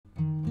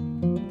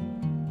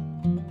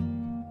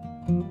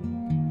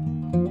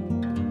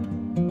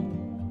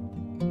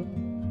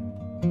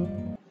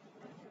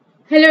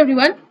Hello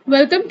everyone,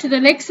 welcome to the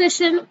next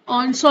session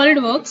on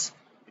SOLIDWORKS.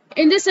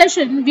 In this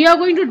session, we are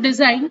going to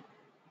design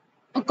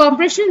a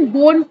compression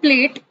bone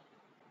plate.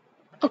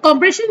 A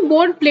compression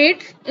bone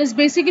plate is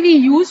basically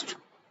used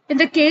in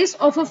the case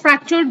of a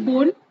fractured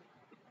bone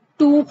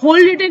to hold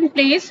it in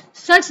place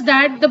such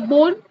that the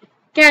bone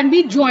can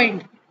be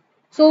joined.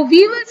 So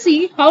we will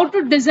see how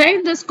to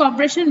design this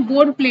compression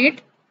bone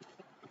plate.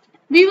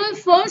 We will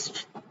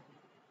first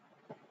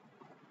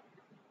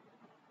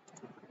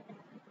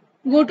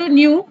go to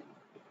New,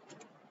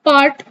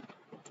 Part,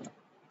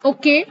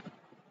 OK.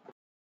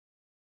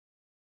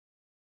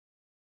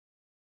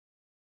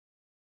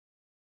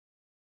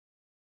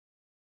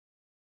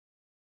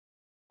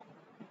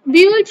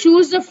 We will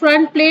choose the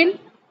front plane,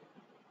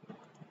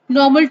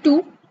 normal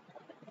 2.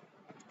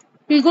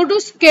 We'll go to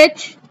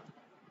sketch.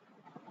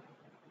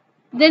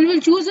 Then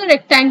we'll choose a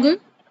rectangle.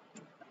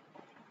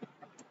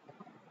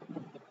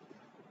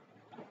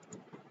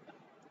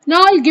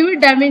 Now I'll give it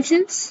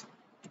dimensions.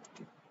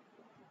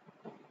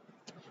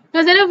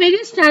 Now there are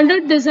various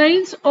standard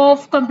designs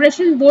of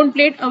compression bone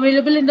plate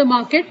available in the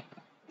market.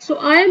 So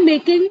I am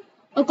making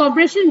a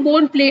compression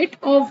bone plate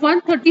of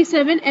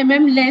 137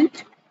 mm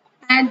length,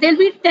 and there will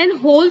be 10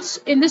 holes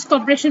in this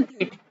compression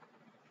plate.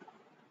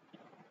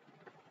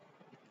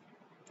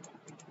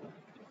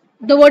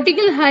 The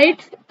vertical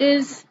height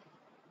is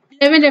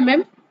 11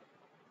 mm.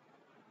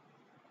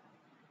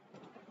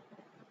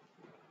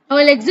 I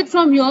will exit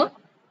from here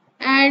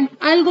and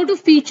I'll go to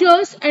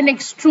features and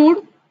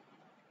extrude.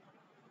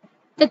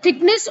 The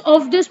thickness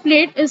of this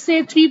plate is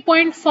say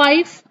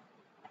 3.5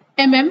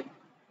 mm,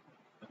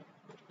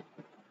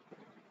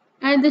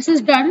 and this is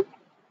done.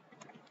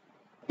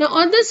 Now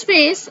on this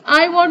face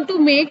I want to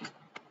make,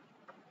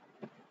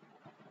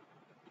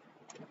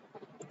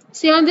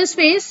 say on this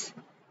face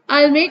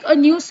I'll make a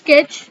new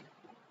sketch.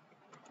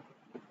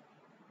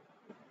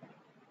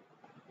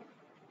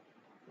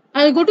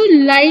 I'll go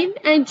to line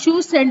and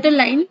choose center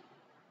line.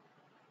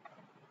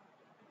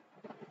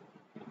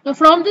 Now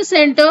from the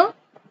center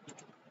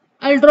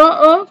I'll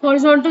draw a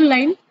horizontal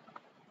line.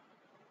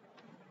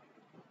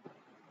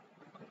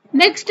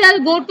 Next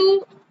I'll go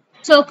to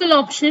circle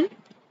option,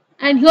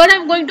 and here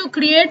I'm going to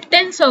create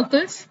 10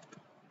 circles.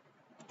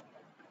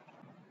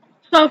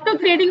 So after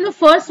creating the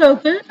first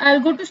circle, I'll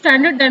go to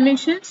standard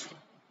dimensions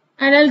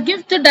and I'll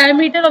give the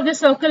diameter of the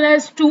circle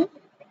as 2.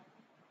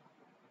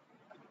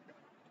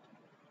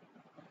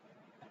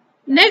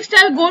 Next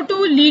I'll go to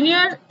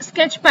linear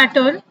sketch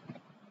pattern.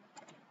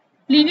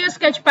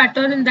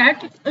 In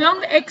that,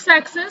 along the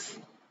x-axis,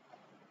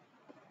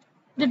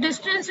 the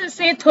distance is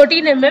say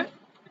 13 mm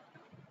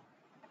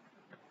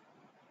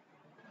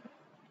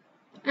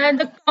and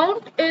the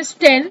count is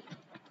 10.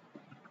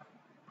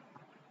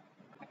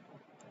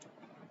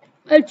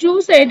 I'll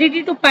choose the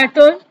entity to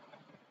pattern,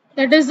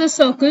 that is the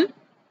circle.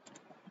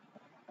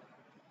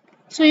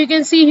 So you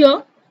can see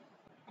here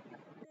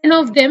 10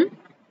 of them,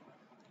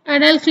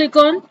 and I'll click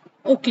on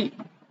OK.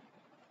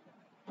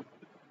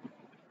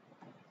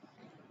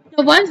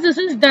 Now once this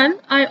is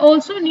done, I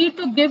also need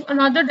to give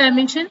another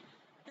dimension,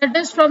 that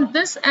is from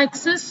this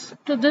axis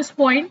to this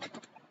point.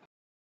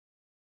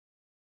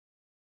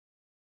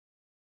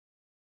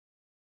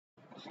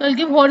 So I'll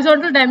give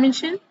horizontal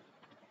dimension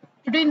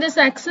between this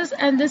axis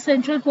and this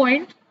central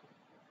point.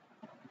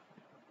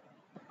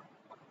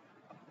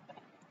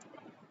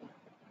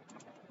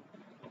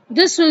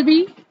 This will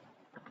be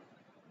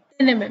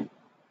 10 mm.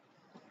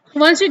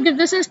 Once you give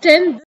this as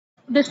 10,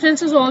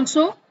 distance is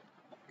also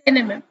 10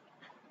 mm.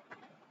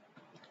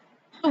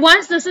 So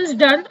once this is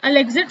done, I'll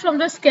exit from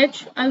the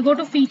sketch. I'll go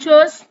to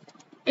features,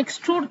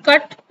 extrude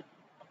cut.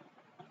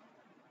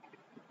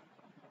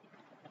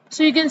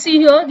 So you can see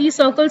here these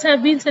circles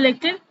have been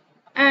selected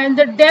and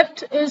the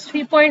depth is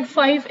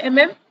 3.5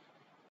 mm.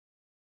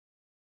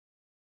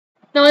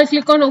 Now I'll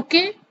click on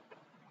OK.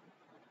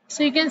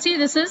 So you can see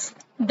this is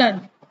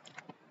done.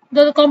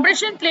 The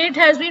compression plate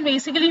has been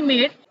basically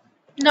made.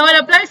 Now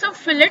I'll apply some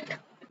fillet.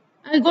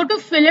 I'll go to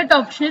fillet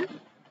option.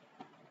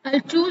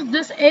 I'll choose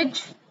this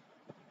edge.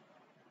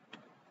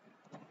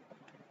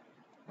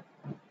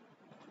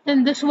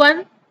 Then this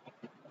one.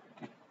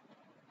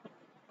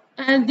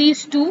 And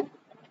these two.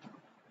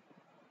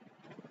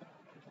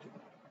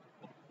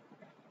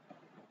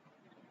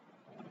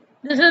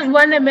 This is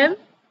 1 mm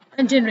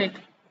and generate.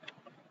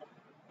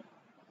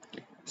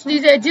 So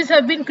these edges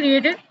have been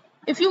created.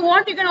 If you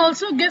want, you can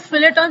also give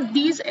fillet on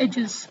these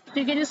edges.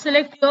 So you can just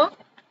select here.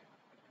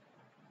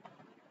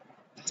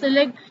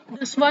 Select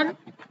this one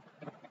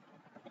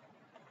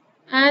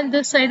and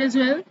this side as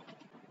well.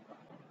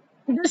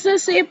 This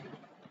is say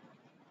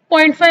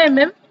 0.5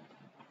 mm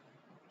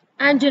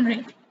and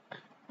generate.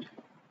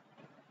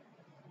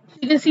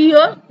 You can see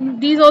here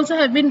these also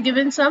have been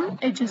given some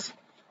edges.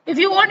 If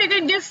you want, you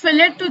can give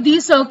fillet to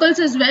these circles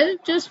as well,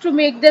 just to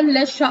make them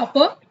less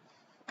sharper.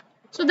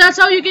 So that's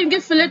how you can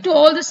give fillet to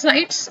all the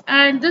sides,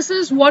 and this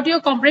is what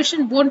your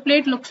compression bone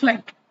plate looks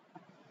like.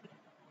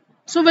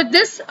 So with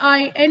this,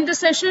 I end the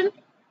session.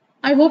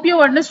 I hope you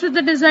have understood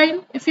the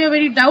design. If you have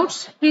any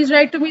doubts, please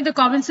write to me in the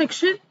comment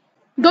section.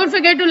 Don't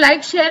forget to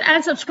like, share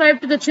and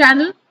subscribe to the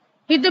channel.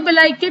 Hit the bell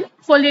icon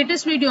for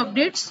latest video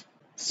updates.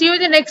 See you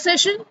in the next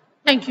session.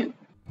 Thank you.